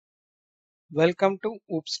Welcome to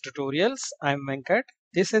OOPS Tutorials. I'm Venkat.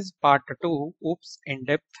 This is part 2 OOPS in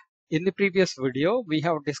depth. In the previous video, we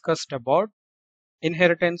have discussed about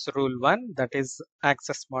inheritance rule 1, that is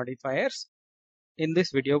access modifiers. In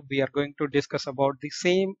this video, we are going to discuss about the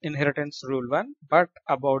same inheritance rule 1, but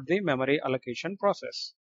about the memory allocation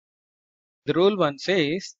process. The rule 1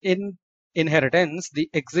 says in inheritance, the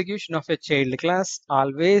execution of a child class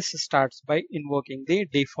always starts by invoking the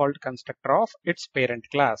default constructor of its parent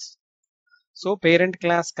class. So parent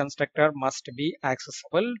class constructor must be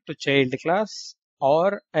accessible to child class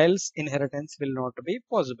or else inheritance will not be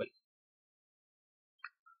possible.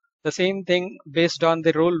 The same thing based on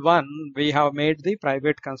the rule 1, we have made the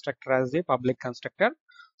private constructor as the public constructor.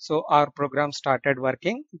 So our program started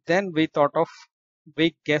working. Then we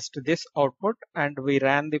guessed this output and we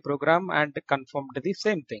ran the program and confirmed the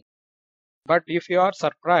same thing. But if you are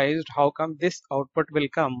surprised how come this output will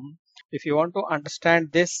come, if you want to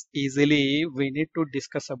understand this easily, we need to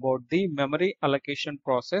discuss about the memory allocation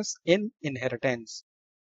process in inheritance.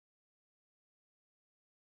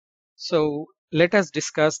 So let us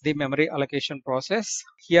discuss the memory allocation process.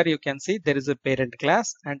 Here you can see there is a parent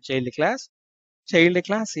class and child class. Child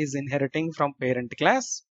class is inheriting from parent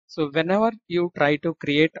class. So whenever you try to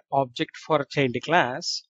create object for child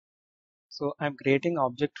class, so I'm creating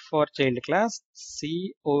object for child class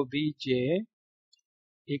COBJ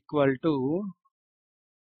equal to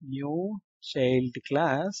new child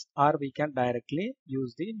class, or we can directly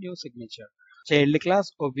use the new signature. Child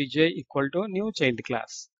class obj equal to new child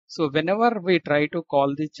class. So whenever we try to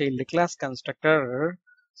call the child class constructor,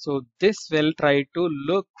 so this will try to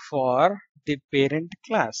look for the parent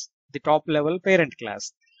class, the top level parent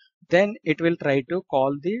class. Then it will try to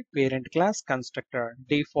call the parent class constructor,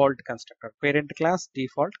 default constructor, parent class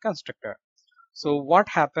default constructor. So what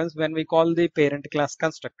happens when we call the parent class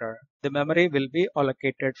constructor? The memory will be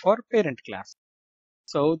allocated for parent class.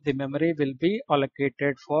 So the memory will be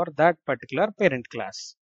allocated for that particular parent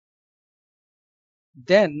class.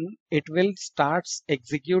 Then it will start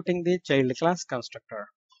executing the child class constructor.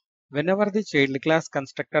 Whenever the child class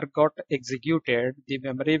constructor got executed, the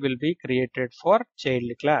memory will be created for child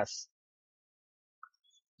class.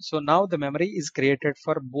 So now the memory is created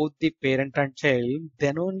for both the parent and child.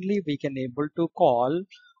 Then only we can able to call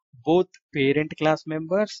both parent class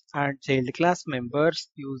members and child class members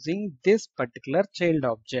using this particular child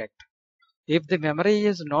object. If the memory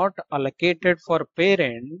is not allocated for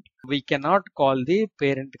parent, we cannot call the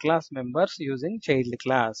parent class members using child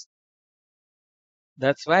class.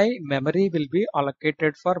 That's why memory will be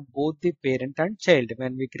allocated for both the parent and child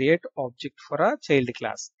when we create object for a child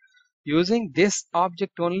class. Using this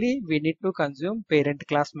object only, we need to consume parent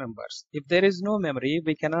class members. If there is no memory,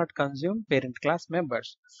 we cannot consume parent class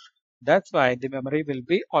members. That's why the memory will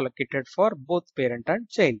be allocated for both parent and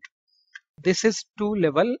child. This is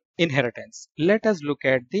 2-level inheritance. Let us look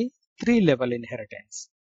at the 3-level inheritance.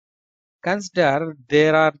 Consider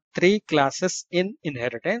there are 3 classes in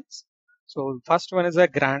inheritance. So first one is a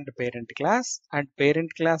grandparent class, and parent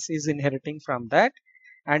class is inheriting from that,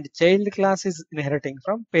 and child class is inheriting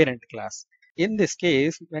from parent class. In this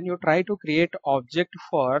case, when you try to create object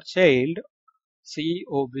for child,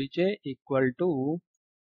 COBJ equal to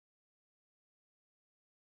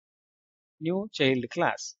new child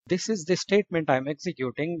class. This is the statement I'm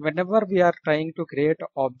executing. Whenever we are trying to create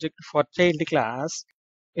object for child class,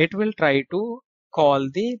 it will try to call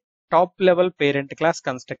the top level parent class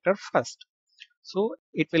constructor first. So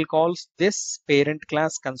it will call this parent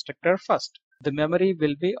class constructor first. The memory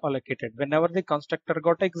will be allocated. Whenever the constructor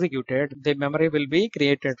got executed, the memory will be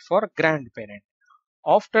created for grandparent.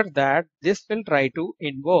 After that, this will try to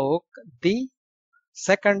invoke the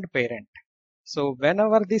second parent. So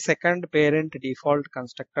whenever the second parent default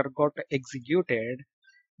constructor got executed,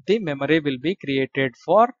 the memory will be created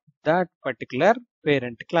for that particular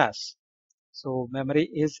parent class. So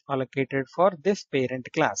memory is allocated for this parent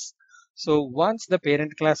class. So once the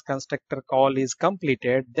parent class constructor call is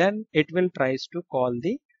completed, then it will tries to call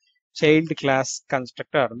the child class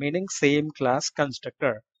constructor, meaning same class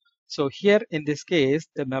constructor. So here in this case,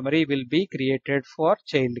 the memory will be created for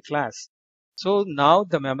child class. So now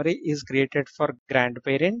the memory is created for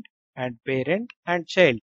grandparent and parent and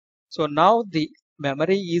child. So now the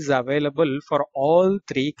memory is available for all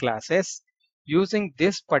 3 classes. Using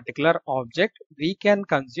this particular object, we can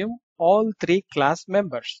consume all 3 class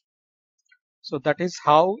members. So that is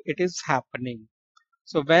how it is happening.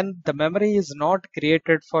 So when the memory is not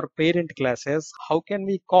created for parent classes, how can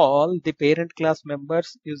we call the parent class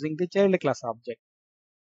members using the child class object?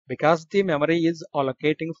 Because the memory is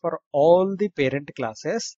allocating for all the parent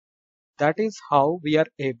classes, that is how we are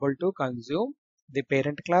able to consume the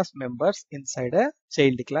parent class members inside a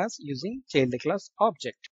child class using child class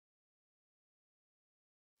object.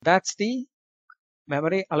 That's the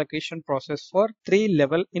memory allocation process for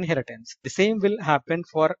 3-level inheritance. The same will happen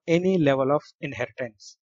for any level of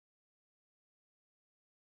inheritance.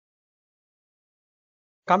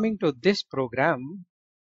 Coming to this program,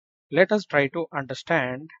 let us try to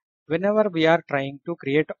understand whenever we are trying to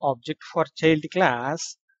create object for child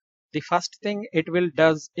class, the first thing it will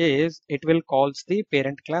does is it will calls the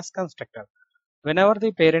parent class constructor. Whenever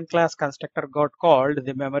the parent class constructor got called,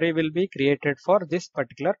 the memory will be created for this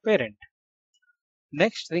particular parent.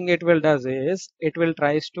 Next thing it will does is it will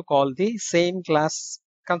tries to call the same class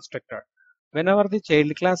constructor. Whenever the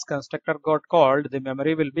child class constructor got called, the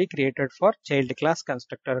memory will be created for child class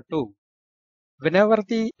constructor too. Whenever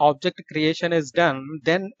the object creation is done,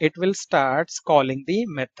 then it will starts calling the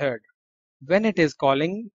method. When it is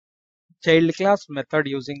calling child class method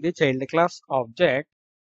using the child class object,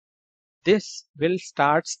 this will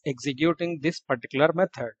starts executing this particular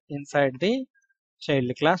method inside the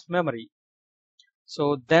child class memory.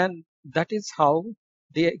 So then that is how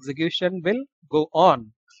the execution will go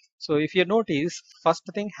on. So if you notice, first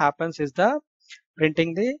thing happens is the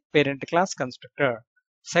printing the parent class constructor.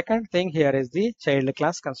 Second thing here is the child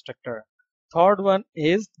class constructor. Third one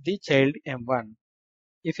is the child m1.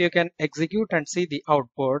 If you can execute and see the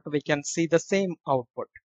output, we can see the same output.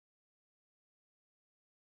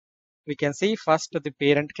 We can see first the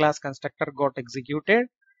parent class constructor got executed,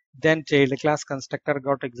 then child class constructor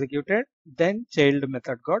got executed, then child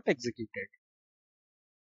method got executed.